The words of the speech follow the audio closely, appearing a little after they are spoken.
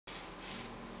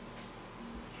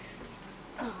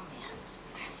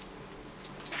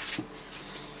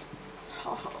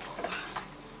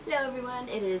everyone.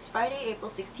 It is Friday, April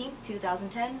 16th,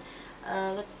 2010.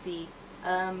 Let's see.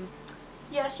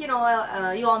 Yes, you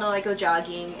all know I go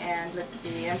jogging, and let's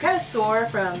see. I'm kind of sore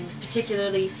from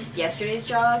particularly yesterday's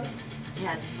jog.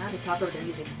 Man, now to talk over the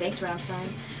music. Thanks, Rammstein.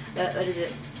 What is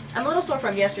it? I'm a little sore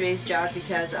from yesterday's jog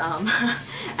because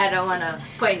I don't want to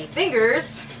point any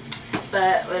fingers.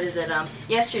 But what is it?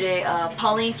 Yesterday,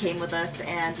 Pauline came with us,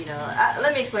 and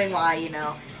let me explain why.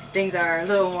 Things are a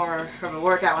little more of a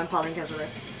workout when Pauline comes with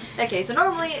us. Okay, so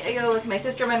normally I go with my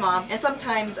sister and my mom, and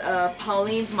sometimes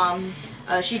Pauline's mom,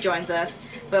 she joins us.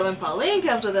 But when Pauline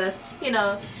comes with us,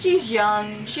 she's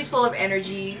young, she's full of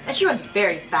energy, and she runs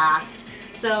very fast.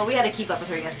 So we had to keep up with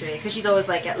her yesterday, because she's always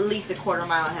like at least a quarter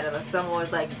mile ahead of us. So I'm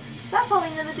always like, is that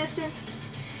Pauline in the distance?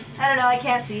 I don't know, I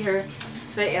can't see her.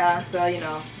 But yeah, so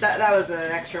that was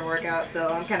an extra workout, so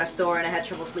I'm kind of sore and I had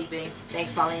trouble sleeping.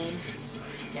 Thanks, Pauline.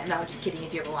 Yeah, no, just kidding.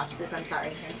 If you ever watch this, I'm sorry.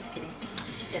 I'm just kidding.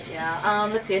 But yeah,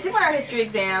 let's see. I took my art history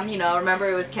exam. Remember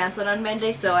it was canceled on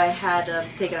Monday, so I had to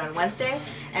take it on Wednesday.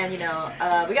 And we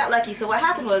got lucky. So what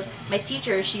happened was my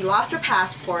teacher, she lost her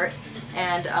passport,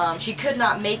 and she could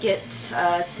not make it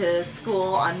to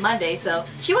school on Monday. So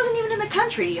she wasn't even in the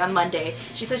country on Monday.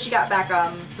 She said she got back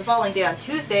the following day on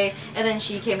Tuesday, and then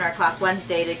she came to our class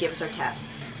Wednesday to give us her test.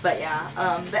 But yeah,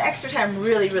 the extra time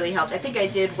really helped. I think I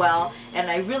did well, and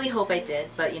I really hope I did.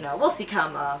 But we'll see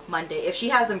come Monday if she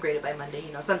has them graded by Monday.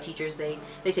 Some teachers they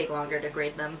take longer to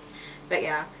grade them. But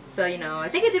yeah, so I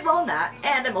think I did well in that,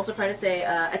 and I'm also proud to say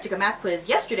I took a math quiz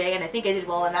yesterday, and I think I did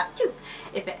well in that too.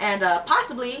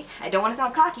 Possibly, I don't want to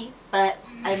sound cocky, but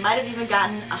I might have even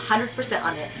gotten 100%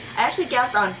 on it. I actually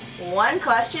guessed on one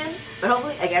question, but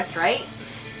hopefully I guessed right.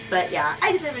 But yeah,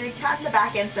 I deserve a pat in the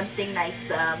back and something nice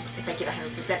if I get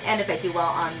 100%, and if I do well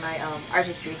on my art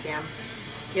history exam.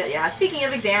 Yeah, speaking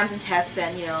of exams and tests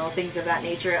and things of that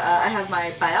nature, I have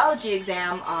my biology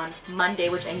exam on Monday,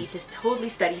 which I need to totally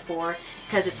study for,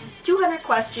 because it's 200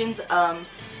 questions,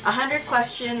 100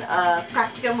 question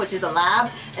practicum, which is a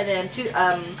lab, and then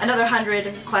another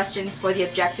 100 questions for the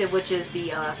objective, which is the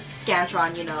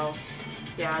Scantron,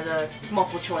 yeah, the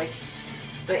multiple choice.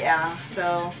 But yeah,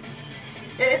 so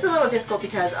it's a little difficult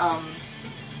because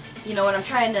when I'm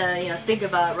trying to think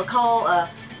about recall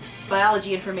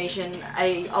biology information,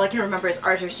 all I can remember is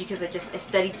art history, because I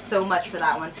studied so much for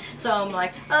that one. So I'm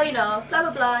like, oh, blah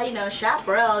blah blah,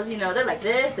 chaparrals, they're like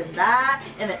this and that,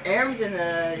 and the Erms and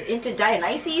the infant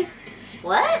Dionysus.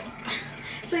 What?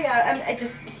 So yeah,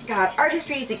 God, art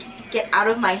history is to get out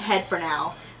of my head for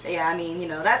now. But yeah, I mean,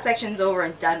 that section's over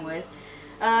and done with.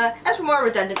 As for more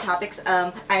redundant topics,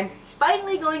 I'm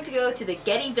finally going to go to the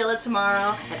Getty Villa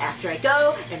tomorrow, and after I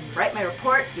go and write my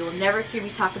report, you will never hear me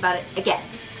talk about it again.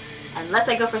 Unless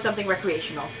I go for something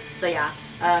recreational. So yeah,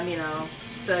 I'll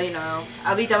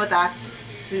be done with that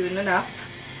soon enough.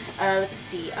 Let's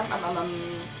see,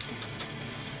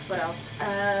 what else?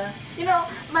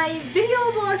 My video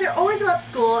blogs are always about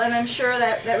school, and I'm sure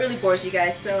that really bores you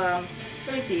guys. So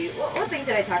let me see, what things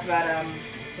did I talk about?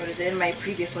 What is it in my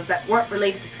previous ones that weren't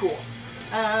related to school?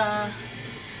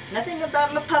 Nothing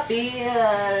about my puppy.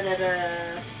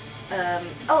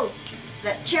 Oh,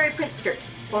 that cherry print skirt.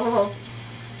 Whoa.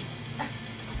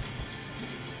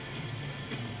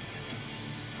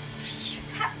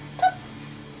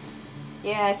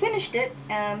 Yeah, I finished it.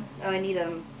 Oh, I need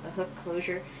a hook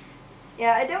closure.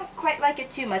 Yeah, I don't quite like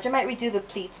it too much. I might redo the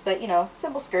pleats, but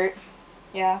simple skirt.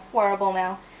 Yeah, wearable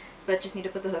now. But just need to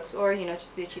put the hooks, or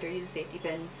just be a cheater, use a safety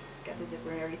pin. Got the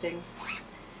zipper and everything.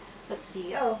 Let's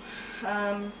see. Oh,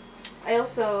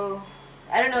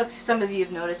 I don't know if some of you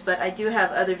have noticed, but I do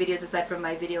have other videos aside from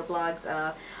my video blogs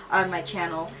on my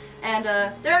channel, and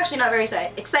they're actually not very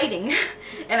exciting,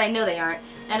 and I know they aren't,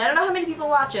 and I don't know how many people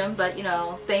watch them, but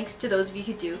thanks to those of you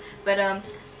who do. But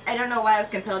I don't know why I was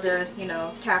compelled to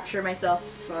capture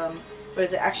myself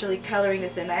actually coloring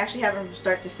this in. I actually have them from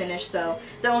start to finish, so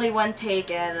they're only one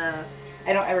take, and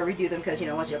I don't ever redo them, because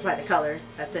once you apply the color,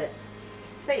 that's it.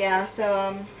 But yeah,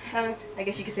 so I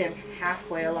guess you could say I'm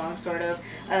halfway along, sort of.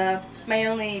 My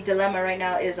only dilemma right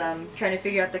now is trying to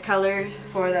figure out the color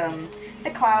for the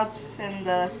clouds in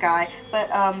the sky. But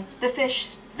the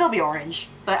fish, they'll be orange.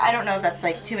 But I don't know if that's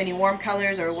like too many warm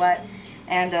colors or what.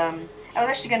 And I was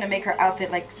actually going to make her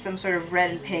outfit like some sort of red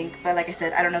and pink. But like I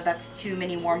said, I don't know if that's too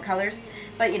many warm colors.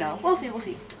 But we'll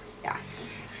see. Yeah.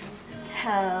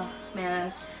 Oh,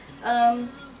 man.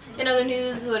 In other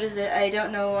news, what is it? I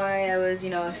don't know why I was,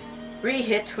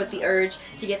 re-hit with the urge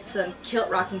to get some kilt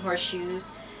rocking horse shoes.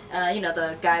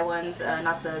 The guy ones,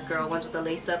 not the girl ones with the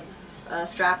lace-up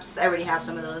straps. I already have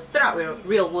some of those. They're not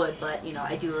real wood, but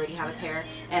I do already have a pair,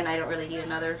 and I don't really need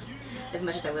another as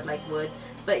much as I would like wood.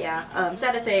 But yeah,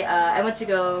 sad to say, I went to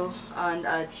go on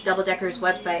Double Decker's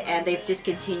website and they've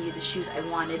discontinued the shoes I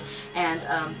wanted, and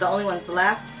the only ones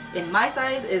left in my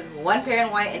size is one pair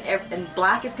in white, and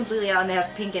black is completely out, and they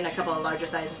have pink in a couple of larger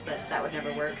sizes, but that would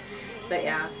never work. But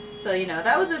yeah, so you know,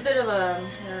 that was a bit of a,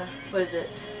 what is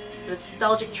it,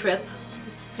 nostalgic trip,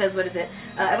 because what is it,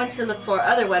 I went to look for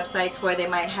other websites where they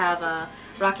might have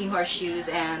rocking horse shoes,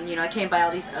 and you know, I came by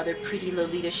all these other pretty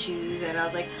Lolita shoes, and I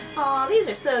was like, oh, these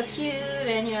are so cute,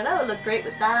 and you know, that would look great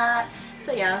with that.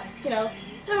 So yeah, you know,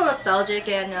 a little nostalgic,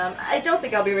 and I don't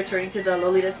think I'll be returning to the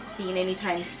Lolita scene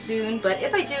anytime soon, but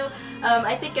if I do,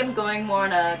 I think I'm going more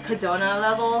on a Cadona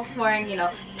level, wearing, you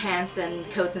know, pants and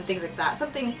coats and things like that,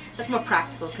 something that's more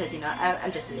practical, because you know,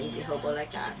 I'm just a lazy hobo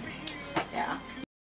like that. Yeah.